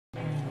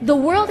The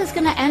world is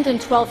going to end in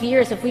 12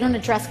 years if we don't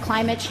address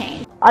climate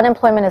change.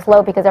 Unemployment is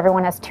low because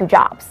everyone has 2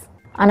 jobs.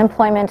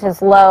 Unemployment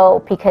is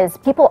low because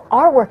people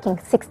are working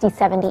 60,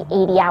 70,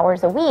 80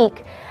 hours a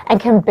week and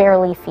can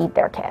barely feed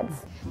their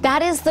kids.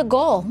 That is the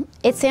goal.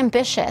 It's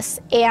ambitious.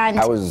 And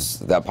how is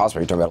that possible?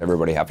 Are you talking about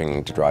everybody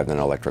having to drive an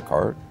electric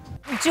car?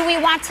 Do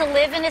we want to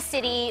live in a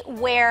city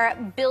where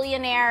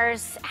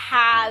billionaires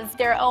have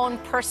their own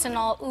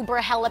personal Uber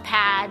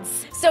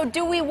helipads? So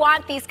do we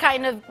want these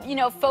kind of,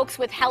 folks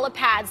with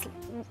helipads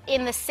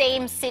in the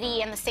same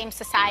city and the same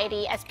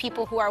society as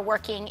people who are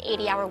working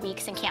 80-hour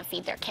weeks and can't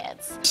feed their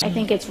kids? I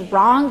think it's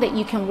wrong that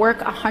you can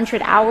work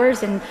 100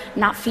 hours and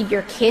not feed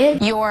your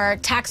kid. Your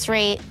tax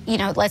rate,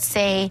 let's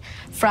say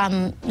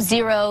from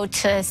 $0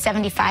 to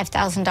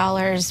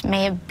 $75,000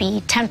 may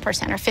be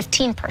 10% or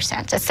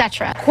 15%,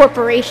 etc.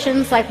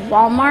 Corporations like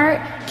Walmart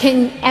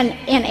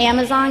and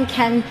Amazon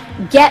can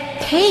get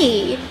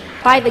paid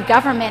by the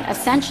government,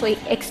 essentially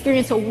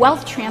experience a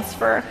wealth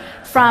transfer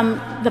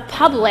from the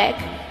public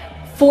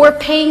for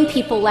paying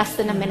people less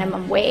than a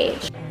minimum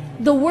wage.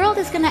 The world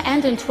is going to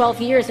end in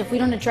 12 years if we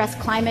don't address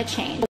climate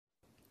change.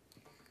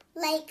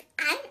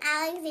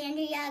 I'm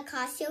Alexandria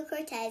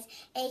Ocasio-Cortez,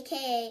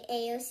 aka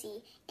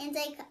AOC, and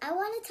I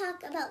want to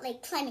talk about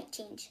climate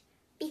change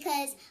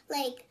because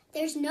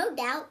there's no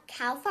doubt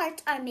cow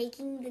farts are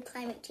making the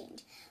climate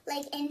change.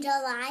 In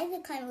July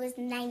the climate was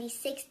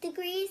 96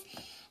 degrees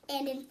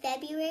and in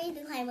February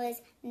the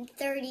climate was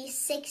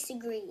 36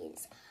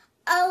 degrees.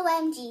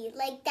 OMG,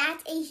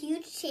 that's a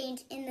huge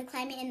change in the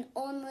climate in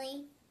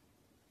only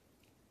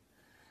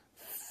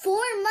 4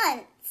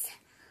 months.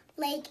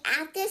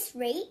 At this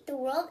rate, the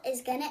world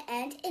is gonna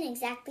end in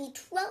exactly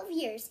 12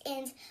 years.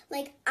 And,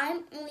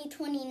 I'm only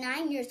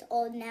 29 years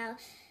old now.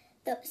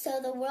 So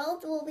the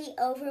world will be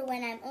over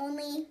when I'm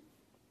only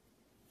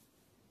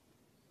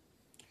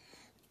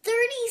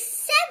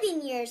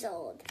 37 years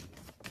old.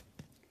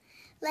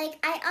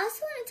 I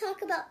also want to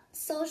talk about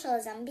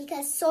socialism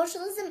because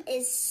socialism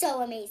is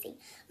so amazing.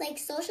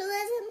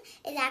 Socialism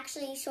is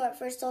actually short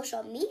for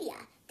social media.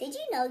 Did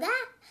you know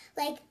that?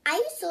 I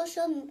use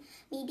social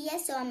media,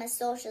 so I'm a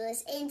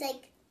socialist. And,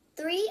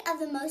 3 of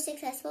the most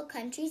successful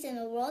countries in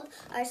the world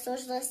are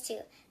socialist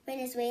too.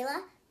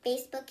 Venezuela,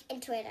 Facebook,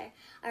 and Twitter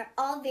are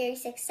all very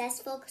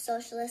successful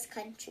socialist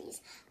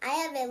countries. I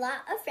have a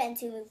lot of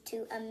friends who moved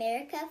to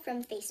America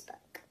from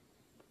Facebook.